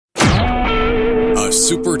a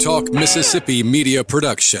Super Talk Mississippi media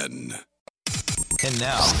production. And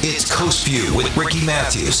now, it's Coast View with Ricky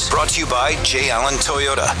Matthews. Brought to you by J. Allen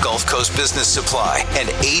Toyota, Gulf Coast Business Supply, and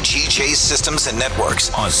AGJ Systems and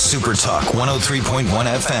Networks on Super Talk 103.1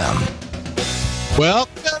 FM.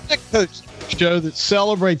 Welcome to Coast View, show that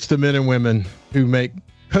celebrates the men and women who make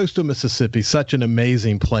coastal Mississippi such an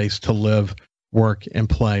amazing place to live, work, and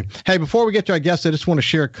play. Hey, before we get to our guests, I just want to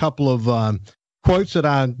share a couple of quotes that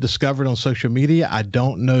I discovered on social media. I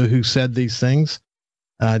don't know who said these things.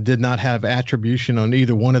 Did not have attribution on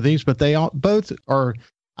either one of these, but they all, both are,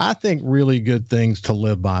 I think, really good things to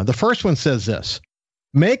live by. The first one says this: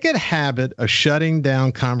 make it a habit of shutting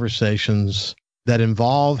down conversations that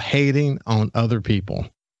involve hating on other people.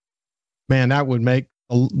 Man, that would make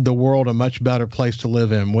the world a much better place to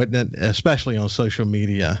live in, wouldn't it? Especially on social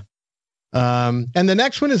media. And the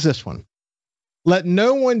next one is this one: let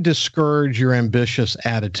no one discourage your ambitious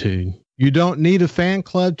attitude. You don't need a fan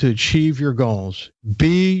club to achieve your goals.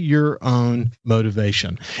 Be your own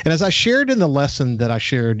motivation. And as I shared in the lesson that I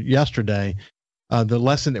shared yesterday, the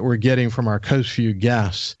lesson that we're getting from our Coast View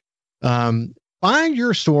guests, find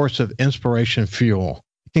your source of inspiration fuel.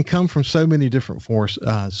 It can come from so many different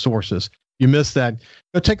sources. You missed that.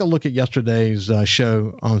 Go take a look at yesterday's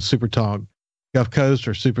show on Super Talk Gulf Coast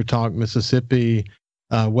or Super Talk Mississippi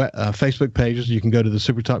Facebook pages. You can go to the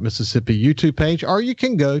Super Talk Mississippi YouTube page, or you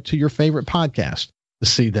can go to your favorite podcast to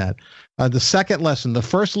see that. The second lesson, the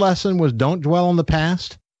first lesson was don't dwell on the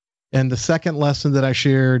past. And the second lesson that I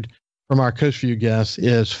shared from our Coast View guests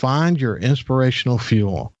is find your inspirational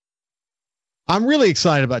fuel. I'm really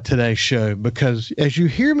excited about today's show because as you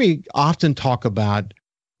hear me often talk about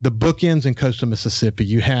the bookends in coastal Mississippi,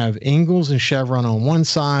 you have Ingalls and Chevron on one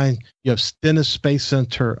side, you have Stennis Space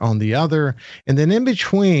Center on the other, and then in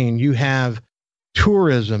between you have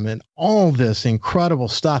tourism and all this incredible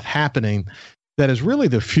stuff happening that is really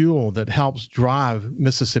the fuel that helps drive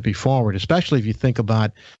Mississippi forward, especially if you think about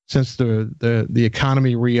since the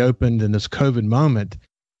economy reopened in this COVID moment.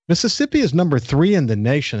 Mississippi is number 3 in the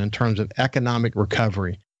nation in terms of economic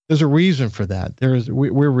recovery. There's a reason for that.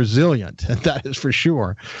 We're resilient, and that is for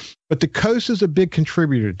sure. But the coast is a big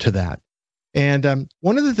contributor to that. And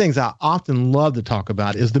one of the things I often love to talk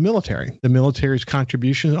about is the military's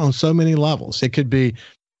contribution on so many levels. It could be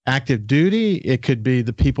active duty. It could be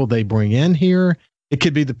the people they bring in here. It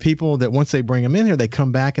could be the people that once they bring them in here, they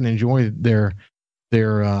come back and enjoy their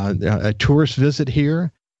a tourist visit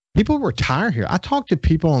here. People retire here. I talk to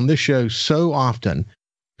people on this show so often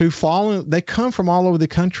who they come from all over the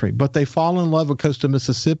country, but they fall in love with coastal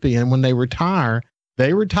Mississippi. And when they retire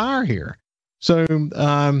here. So,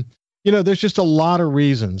 there's just a lot of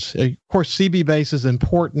reasons. Of course, CB base is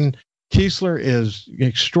important. Keesler is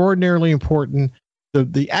extraordinarily important.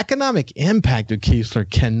 The economic impact of Keesler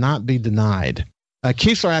cannot be denied.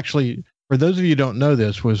 Keesler actually, for those of you who don't know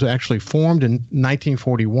this, was actually formed in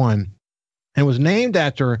 1941 and was named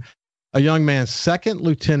after a young man, Second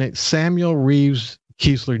Lieutenant Samuel Reeves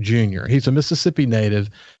Keesler Jr. He's a Mississippi native,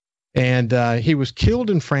 and he was killed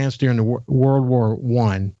in France during the World War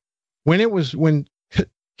I. When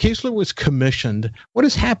Keesler was commissioned, what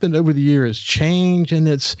has happened over the years changed, and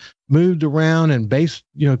it's moved around, and base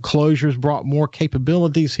closures brought more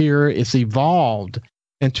capabilities here. It's evolved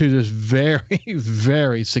into this very,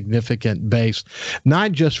 very significant base,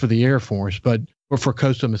 not just for the Air Force, but for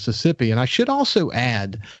coastal Mississippi. And I should also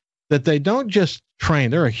add that they don't just train.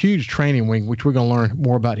 They're a huge training wing, which we're going to learn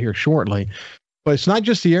more about here shortly. But it's not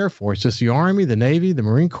just the Air Force. It's the Army, the Navy, the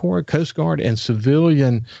Marine Corps, Coast Guard, and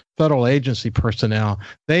civilian federal agency personnel.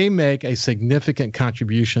 They make a significant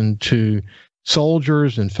contribution to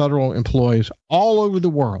soldiers and federal employees all over the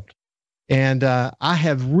world. And I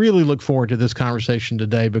have really looked forward to this conversation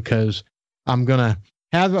today because I'm going to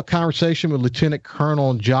have a conversation with Lieutenant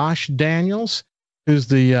Colonel Josh Daniels, who's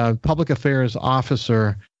the public affairs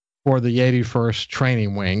officer for the 81st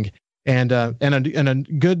Training Wing, and a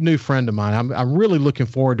good new friend of mine. I'm really looking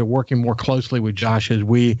forward to working more closely with Josh as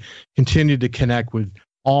we continue to connect with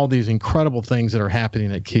all these incredible things that are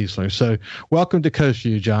happening at Keesler. So welcome to Coast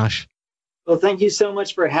View, Josh. Well, thank you so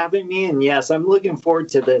much for having me. And yes, I'm looking forward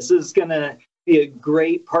to this. This is going to be a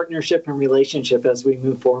great partnership and relationship as we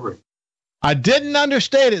move forward. I didn't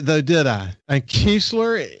understate it, though, did I? And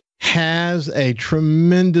Keesler has a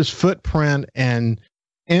tremendous footprint and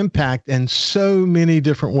impact in so many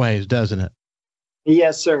different ways, doesn't it?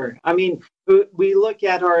 Yes, sir. I mean, we look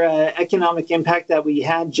at our economic impact that we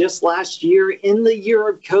had just last year in the year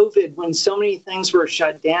of COVID, when so many things were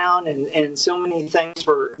shut down and so many things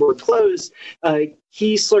were closed.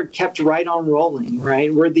 Keesler kept right on rolling,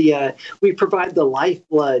 right? We provide the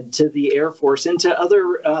lifeblood to the Air Force and to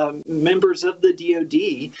other members of the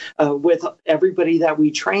DoD with everybody that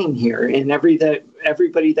we train here and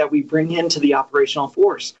everybody that we bring into the operational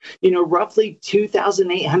force. Roughly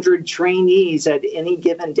 2,800 trainees at any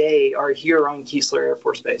given day are here on Keesler Air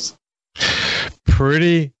Force Base.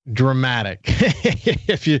 Pretty dramatic.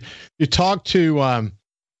 If you talk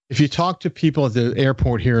to people at the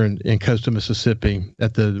airport here in coastal Mississippi,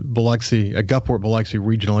 at the Gulfport Biloxi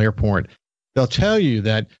Regional Airport, they'll tell you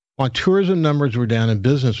that while tourism numbers were down and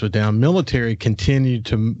business was down, military continued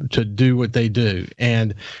to do what they do.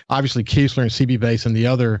 And obviously Keesler and CB Base and the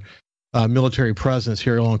other military presence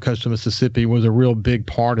here along coastal Mississippi was a real big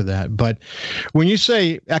part of that. But when you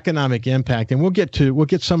say economic impact, and we'll get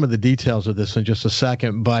some of the details of this in just a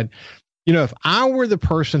second, but if I were the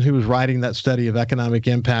person who was writing that study of economic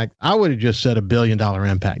impact, I would have just said $1 billion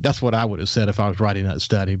impact. That's what I would have said if I was writing that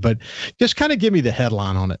study. But just kind of give me the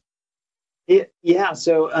headline on it.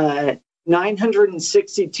 So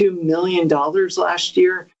 $962 million last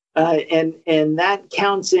year, and that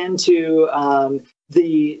counts into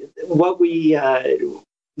the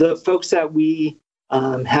folks that we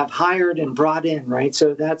have hired and brought in, right?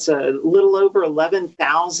 So that's a little over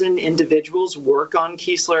 11,000 individuals work on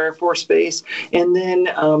Keesler Air Force Base. And then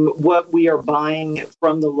what we are buying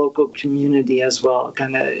from the local community as well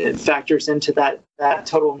kind of factors into that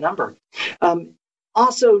total number.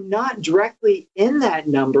 Also, not directly in that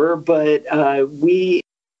number, but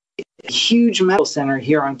huge medical center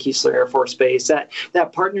here on Keesler Air Force Base that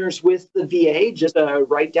partners with the VA just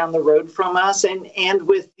right down the road from us and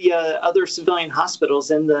with the other civilian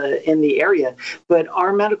hospitals in the area. But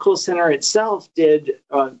our medical center itself did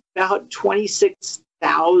about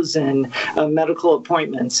 26,000 medical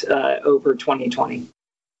appointments over 2020.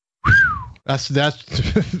 That's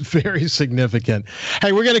very significant.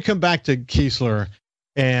 Hey, we're going to come back to Keesler.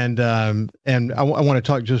 And I want to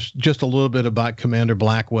talk just a little bit about Commander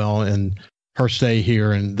Blackwell and her stay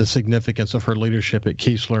here and the significance of her leadership at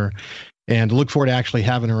Keesler, and look forward to actually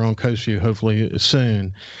having her on Coast View hopefully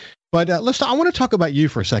soon. But I want to talk about you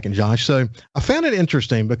for a second, Josh. So I found it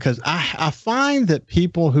interesting because I find that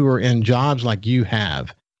people who are in jobs like you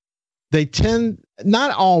have, they tend,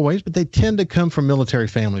 not always, but they tend to come from military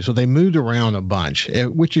families. So they moved around a bunch,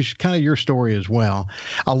 which is kind of your story as well.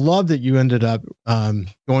 I love that you ended up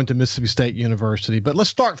going to Mississippi State University, but let's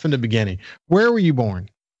start from the beginning. Where were you born?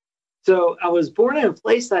 So I was born in a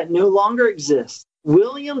place that no longer exists.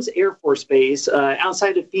 Williams Air Force Base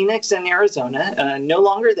outside of Phoenix in Arizona, no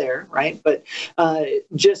longer there, right? But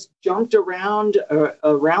just jumped around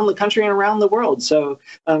the country and around the world. So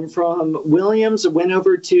from Williams, went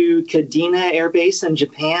over to Kadena Air Base in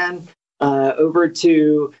Japan, over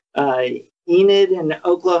to Enid in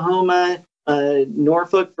Oklahoma,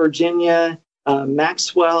 Norfolk, Virginia,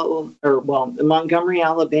 Montgomery,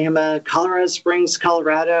 Alabama, Colorado Springs,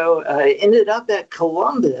 Colorado, ended up at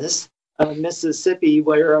Columbus, Mississippi,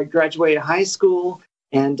 where I graduated high school,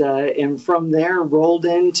 and from there rolled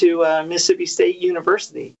into Mississippi State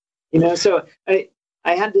University. So I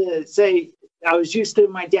had to say I was used to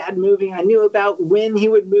my dad moving. I knew about when he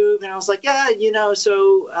would move, and I was like,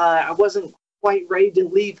 So I wasn't quite ready to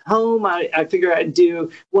leave home. I figured I'd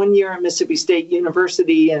do 1 year at Mississippi State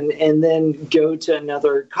University and then go to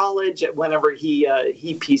another college whenever he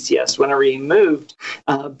PCS, whenever he moved.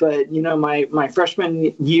 But my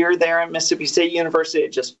freshman year there at Mississippi State University, I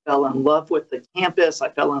just fell in love with the campus. I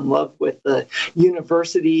fell in love with the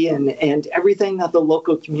university and everything that the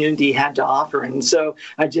local community had to offer. And so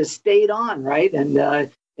I just stayed on, right?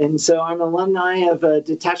 And so I'm an alumni of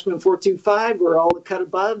Detachment 425. We're all cut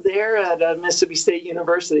above there at Mississippi State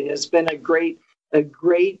University. It's been a great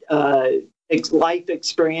life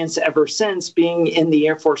experience ever since, being in the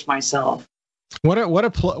Air Force myself. What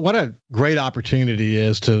a great opportunity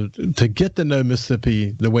is to get to know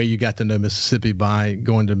Mississippi the way you got to know Mississippi by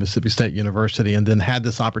going to Mississippi State University, and then had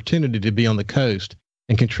this opportunity to be on the coast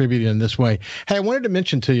and contribute in this way. Hey, I wanted to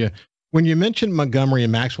mention to you, when you mentioned Montgomery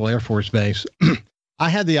and Maxwell Air Force Base, I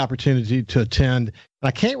had the opportunity to attend, and I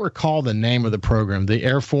can't recall the name of the program, the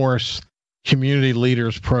Air Force Community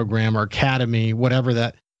Leaders Program or Academy, whatever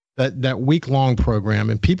that week-long program,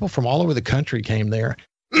 and people from all over the country came there.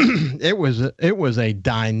 It was a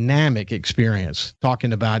dynamic experience,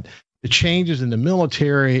 talking about the changes in the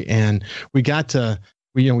military, and we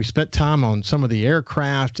spent time on some of the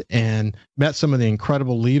aircraft and met some of the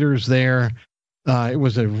incredible leaders there. It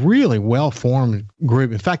was a really well-formed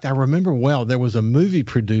group. In fact, I remember well, there was a movie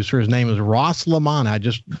producer. His name was Ross Lamont. I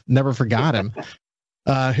just never forgot him.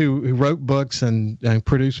 who wrote books and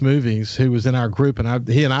produced movies, who was in our group, and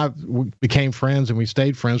he and I became friends, and we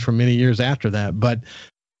stayed friends for many years after that. But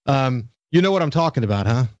you know what I'm talking about,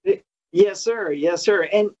 huh? Yes, sir. Yes, sir.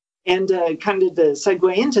 And kind of to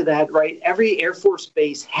segue into that, right? Every Air Force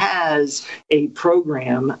base has a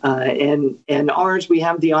program, and ours, we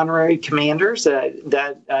have the honorary commanders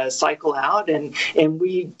that cycle out, and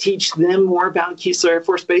we teach them more about Keesler Air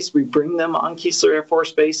Force Base. We bring them on Keesler Air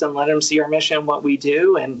Force Base and let them see our mission, what we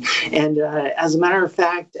do, and as a matter of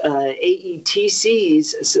fact,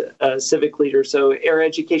 AETC's civic leader, so Air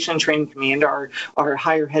Education and Training Command, our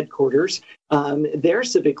higher headquarters. Their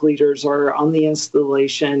civic leaders are on the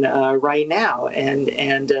installation right now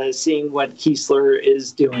and seeing what Keesler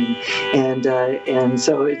is doing, and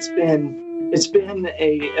so it's been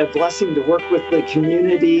a blessing to work with the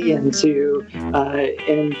community and to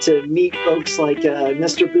meet folks like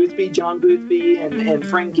Mr. Boothby, John Boothby, and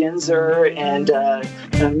Frank Ginzer, and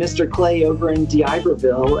Mr. Clay over in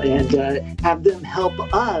D'Iberville, and have them help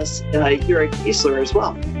us here at Keesler as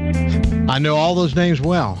well. I know all those names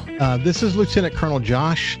well. This is Lieutenant Colonel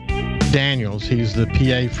Josh Daniels. He's the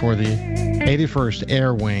PA for the 81st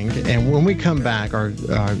Air Wing. And when we come back,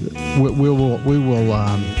 we will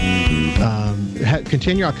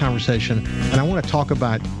continue our conversation. And I want to talk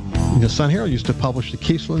about, Sun Herald used to publish the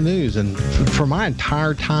Keesler News, and for my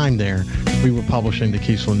entire time there, we were publishing the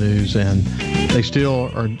Keesler News, and they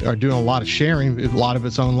still are doing a lot of sharing. A lot of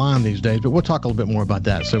it's online these days, but we'll talk a little bit more about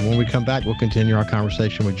that. So when we come back, we'll continue our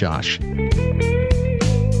conversation with Josh.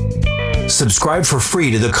 Subscribe for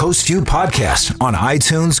free to the Coast View podcast on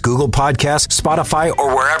iTunes, Google Podcasts, Spotify,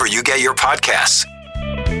 or wherever you get your podcasts.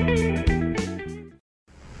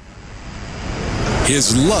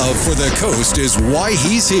 His love for the coast is why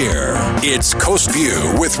he's here. It's Coast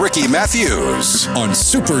View with Ricky Matthews on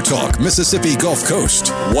Super Talk Mississippi Gulf Coast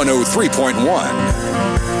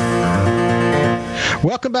 103.1.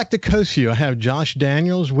 Welcome back to Coast View. I have Josh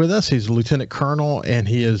Daniels with us. He's a lieutenant colonel, and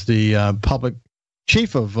he is the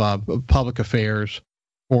chief of public affairs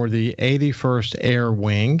for the 81st Air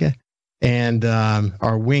Wing, and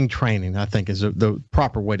our wing training, I think, is the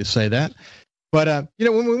proper way to say that. But,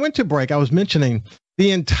 when we went to break, I was mentioning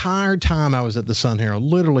the entire time I was at the Sun Herald,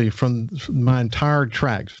 literally from my entire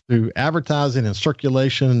tracks through advertising and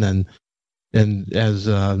circulation and as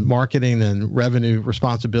marketing and revenue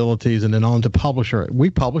responsibilities, and then on to publisher. We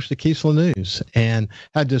published the Keesler News and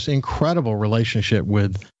had this incredible relationship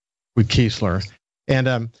with Keesler. And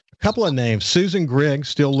a couple of names. Susan Grigg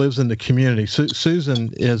still lives in the community.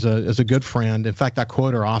 Susan is a good friend. In fact, I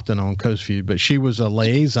quote her often on Coast View, but she was a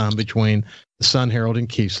liaison between the Sun Herald and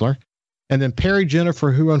Keesler. And then Perry Jennifer,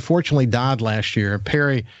 who unfortunately died last year.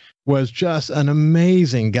 Perry was just an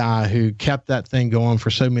amazing guy who kept that thing going for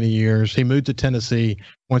so many years. He moved to Tennessee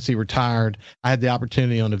once he retired. I had the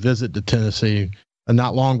opportunity on a visit to Tennessee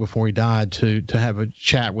not long before he died to have a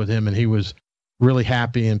chat with him, and he was really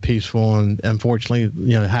happy and peaceful, and unfortunately,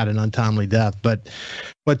 had an untimely death. But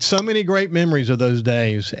so many great memories of those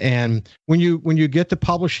days. And when you get to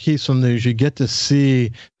publish Keesler News, you get to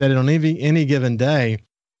see that on any given day,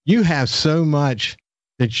 you have so much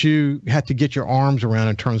that you have to get your arms around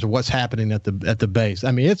in terms of what's happening at the base. I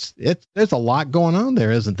mean, there's a lot going on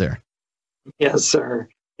there, isn't there? Yes, sir.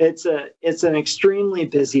 It's an extremely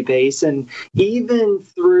busy base, and even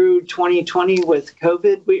through 2020 with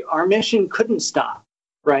COVID, our mission couldn't stop.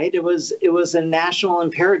 Right? It was a national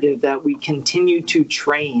imperative that we continue to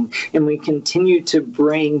train and we continue to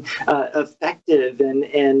bring effective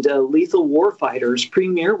and lethal warfighters,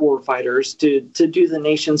 premier warfighters, to do the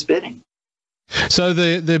nation's bidding. So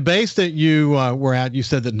the base that you were at, you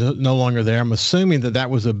said that no longer there. I'm assuming that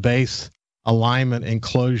was a base alignment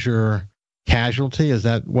enclosure casualty. Is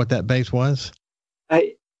that what that base was?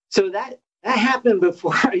 So that happened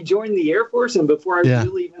before I joined the Air Force and before I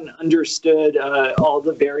really even understood all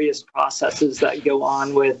the various processes that go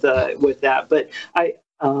on with that. But I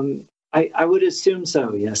would assume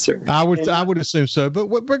so. Yes, sir. I would assume so. But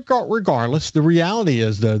regardless, the reality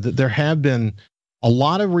is though that there have been a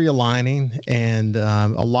lot of realigning and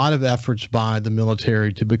a lot of efforts by the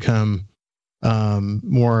military to become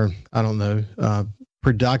more,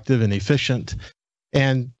 productive and efficient.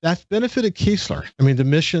 And that's benefited Keesler. I mean, the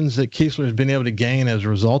missions that Keesler has been able to gain as a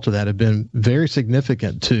result of that have been very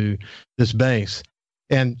significant to this base.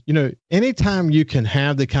 And, anytime you can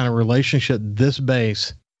have the kind of relationship this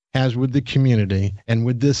base has with the community and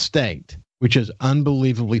with this state, which is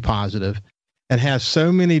unbelievably positive, and has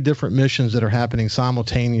so many different missions that are happening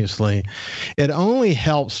simultaneously, it only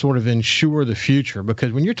helps sort of ensure the future.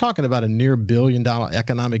 Because when you're talking about a near $1 billion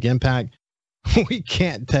economic impact, we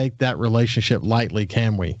can't take that relationship lightly,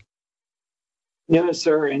 can we? No,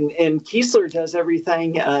 sir. And Keesler does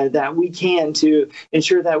everything that we can to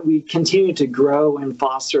ensure that we continue to grow and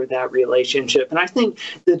foster that relationship. And I think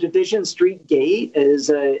the Division Street Gate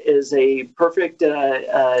is a perfect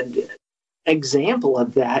example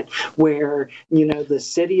of that, where the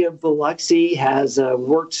city of Biloxi has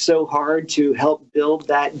worked so hard to help build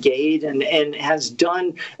that gate and has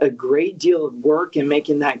done a great deal of work in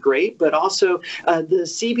making that great, but also the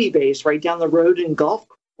CB base right down the road in Gulfport,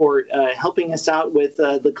 helping us out with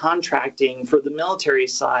the contracting for the military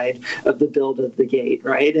side of the build of the gate,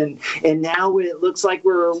 right? And now it looks like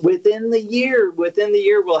we're within the year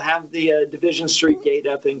we'll have the Division Street Gate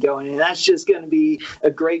up and going, and that's just going to be a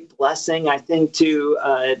great blessing, I think, to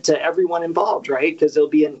everyone involved, right? Because it'll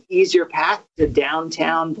be an easier path to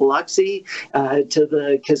downtown Biloxi, to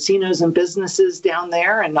the casinos and businesses down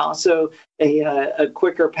there, and also a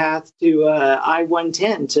quicker path to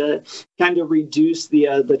I-110 to kind of reduce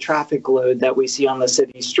the traffic load that we see on the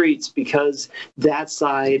city streets, because that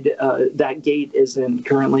side, that gate isn't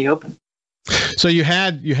currently open. So you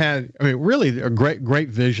had, I mean, really a great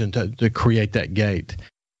vision to create that gate.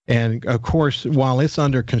 And of course, while it's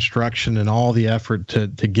under construction and all the effort to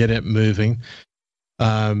get it moving,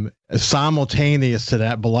 simultaneous to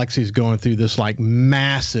that, Biloxi's going through this like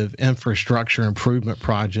massive infrastructure improvement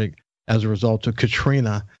project as a result of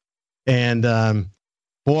Katrina. And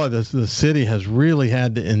boy, the city has really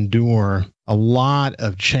had to endure a lot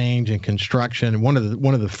of change and construction. One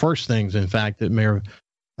of the first things, in fact, that Mayor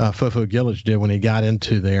Fofo Gilich did when he got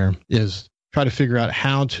into there is try to figure out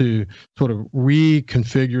how to sort of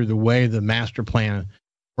reconfigure the way the master plan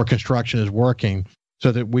for construction is working,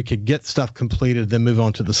 so that we could get stuff completed, then move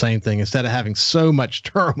on to the same thing instead of having so much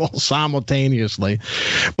turmoil simultaneously.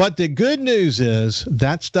 But the good news is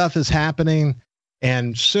that stuff is happening,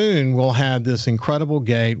 and soon we'll have this incredible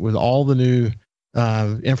gate with all the new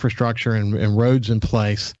infrastructure and roads in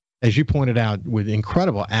place, as you pointed out, with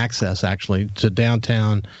incredible access actually to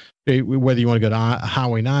downtown, whether you want to go to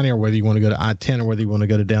Highway 90 or whether you want to go to I-10 or whether you want to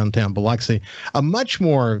go to downtown Biloxi. A much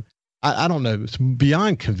more, I don't know, it's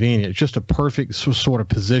beyond convenient. It's just a perfect sort of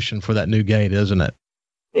position for that new gate, isn't it?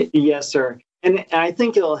 Yes, sir. And I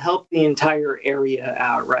think it'll help the entire area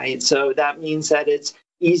out, right? So that means that it's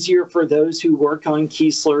easier for those who work on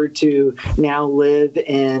Keesler to now live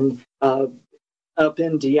in up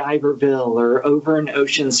in D'Iberville or over in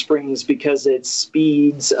Ocean Springs, because it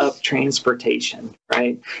speeds up transportation,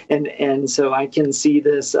 right? And so I can see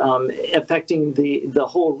this affecting the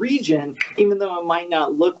whole region, even though it might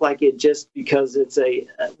not look like it just because it's a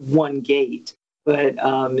one gate. But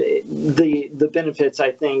the benefits,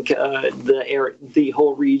 I think, the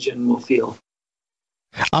whole region will feel.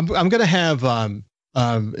 I'm going to have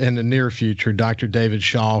in the near future Dr. David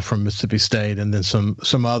Shaw from Mississippi State, and then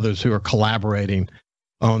some others who are collaborating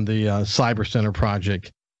on the Cyber Center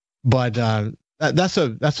project. But that's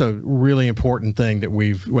a really important thing that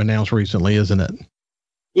we've announced recently, isn't it?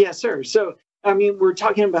 Yes, sir. So, I mean, we're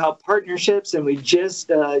talking about partnerships, and we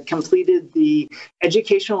just completed the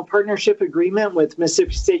educational partnership agreement with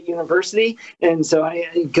Mississippi State University. And so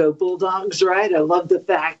I go Bulldogs, right? I love the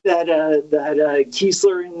fact that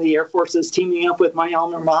Keesler and the Air Force is teaming up with my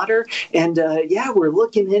alma mater. And we're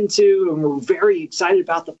looking into, and we're very excited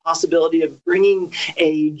about the possibility of bringing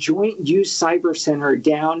a joint use cyber center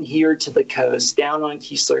down here to the coast, down on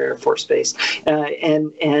Keesler Air Force Base,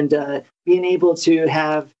 and being able to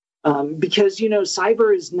have, because,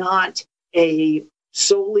 cyber is not a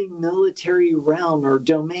solely military realm or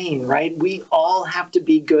domain, right? We all have to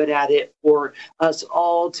be good at it for us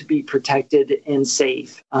all to be protected and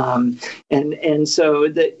safe. And so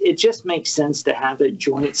it just makes sense to have a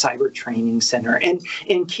joint cyber training center. And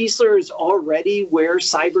Keesler is already where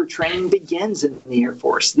cyber training begins in the Air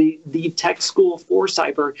Force. The tech school for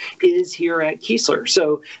cyber is here at Keesler.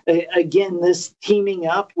 So again, this teaming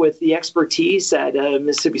up with the expertise at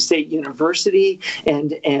Mississippi State University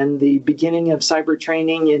and the beginning of cyber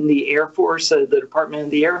training in the Air Force, the Department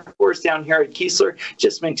of the Air Force down here at Keesler,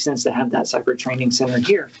 just makes sense to have that cyber training center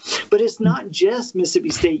here. But it's not just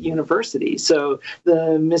Mississippi State University. So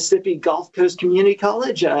the Mississippi Gulf Coast Community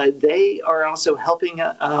College, they are also helping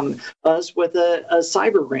us with a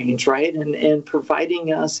cyber range, right? And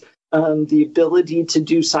providing us the ability to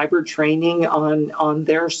do cyber training on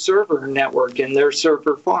their server network and their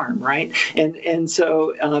server farm, right? And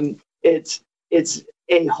so it's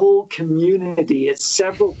a whole community. It's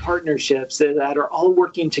several partnerships that are all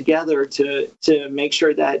working together to make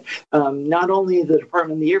sure that not only the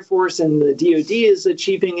Department of the Air Force and the DoD is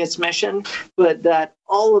achieving its mission, but that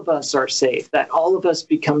all of us are safe, that all of us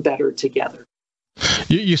become better together.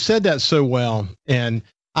 You said that so well. And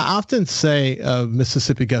I often say of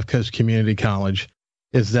Mississippi Gulf Coast Community College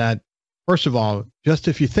is that, first of all, just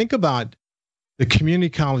if you think about the community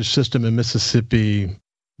college system in Mississippi,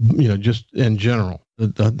 just in general,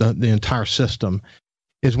 the entire system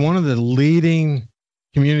is one of the leading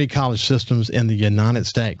community college systems in the United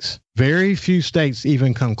States. Very few states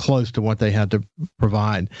even come close to what they had to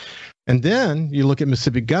provide. And then you look at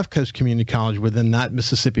Mississippi Gulf Coast Community College within that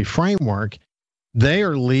Mississippi framework. They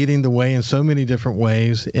are leading the way in so many different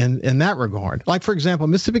ways in that regard. Like, for example,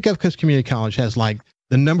 Mississippi Gulf Coast Community College has like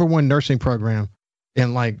the #1 nursing program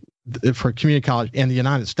for community college in the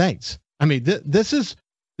United States. I mean, this is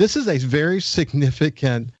a very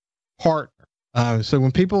significant partner. So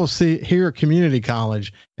when people hear community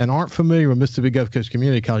college and aren't familiar with Mississippi Gulf Coast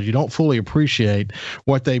Community College, you don't fully appreciate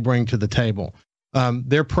what they bring to the table.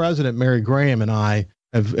 Their president, Mary Graham, and I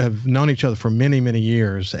have known each other for many, many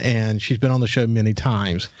years, and she's been on the show many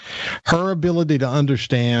times. Her ability to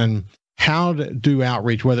understand how to do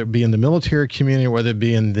outreach, whether it be in the military community, whether it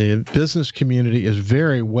be in the business community, is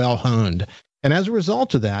very well honed. And as a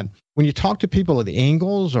result of that, when you talk to people at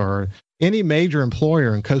Ingalls or any major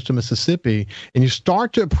employer in coastal Mississippi, and you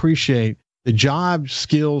start to appreciate the job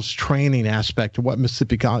skills training aspect of what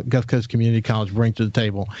Mississippi Gulf Coast Community College brings to the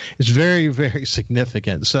table, is very, very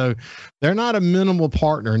significant. So they're not a minimal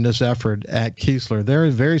partner in this effort at Keesler. They're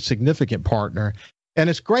a very significant partner. And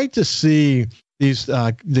it's great to see these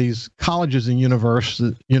colleges and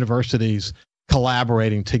universities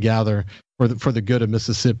collaborating together for the good of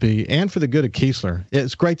Mississippi and for the good of Keesler.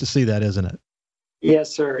 It's great to see that, isn't it?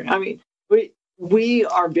 Yes, sir. I mean, we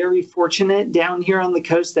are very fortunate down here on the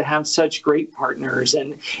coast to have such great partners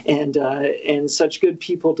and such good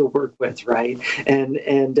people to work with, right?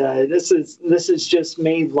 And this has just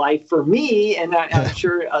made life for me, and I'm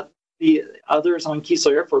sure the others on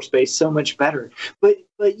Keesler Air Force Base so much better. But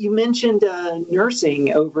you mentioned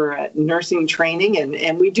nursing over at nursing training,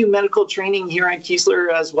 and we do medical training here at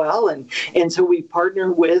Keesler as well. And so we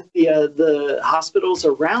partner with the hospitals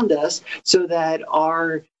around us so that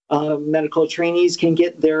our medical trainees can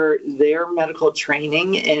get their medical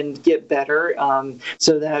training and get better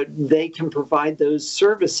so that they can provide those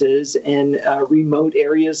services in remote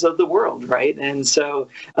areas of the world, right? And so,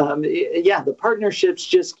 the partnerships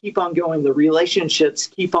just keep on going. The relationships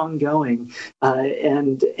keep on going.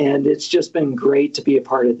 And it's just been great to be a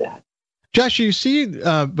part of that. Josh, you see,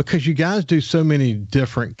 because you guys do so many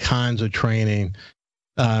different kinds of training,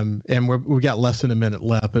 and we've got less than a minute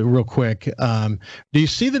left, but real quick, do you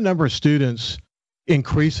see the number of students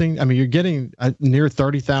increasing? I mean, you're getting near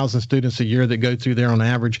 30,000 students a year that go through there on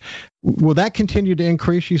average. Will that continue to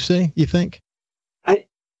increase, you think?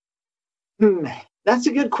 That's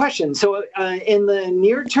a good question. So in the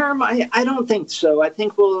near term, I don't think so. I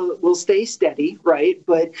think we'll stay steady, right?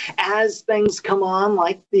 But as things come on,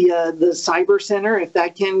 like the cyber center, if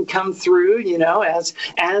that can come through,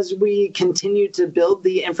 as we continue to build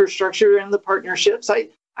the infrastructure and the partnerships, I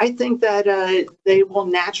think that they will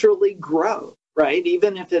naturally grow, right?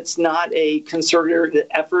 Even if it's not a concerted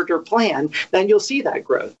effort or plan, then you'll see that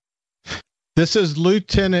growth. This is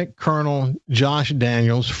Lieutenant Colonel Josh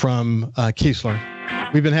Daniels from Keesler.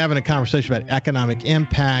 We've been having a conversation about economic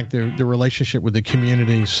impact, the relationship with the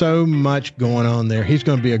community, so much going on there. He's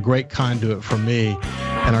going to be a great conduit for me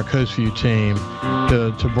and our Coast View team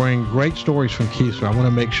to bring great stories from Keesler. I want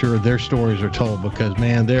to make sure their stories are told because,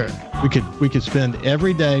 man, we could spend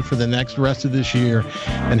every day for the rest of this year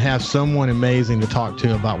and have someone amazing to talk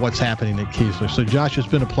to about what's happening at Keesler. So, Josh, it's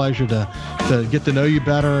been a pleasure to get to know you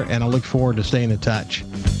better, and I look forward to staying in touch.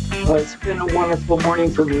 Well, it's been a wonderful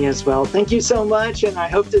morning for me as well. Thank you so much, and I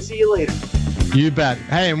hope to see you later. You bet.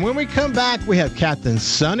 Hey, and when we come back, we have Captain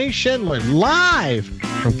Sonny Schindler live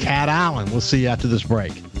from Cat Island. We'll see you after this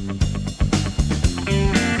break.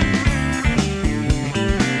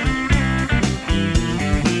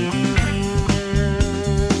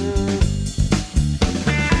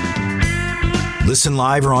 Listen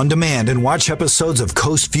live or on demand and watch episodes of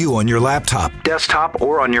Coast View on your laptop, desktop,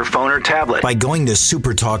 or on your phone or tablet by going to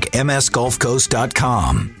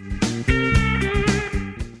supertalkmsgulfcoast.com.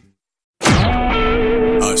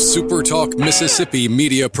 A SuperTalk Mississippi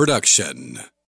media production.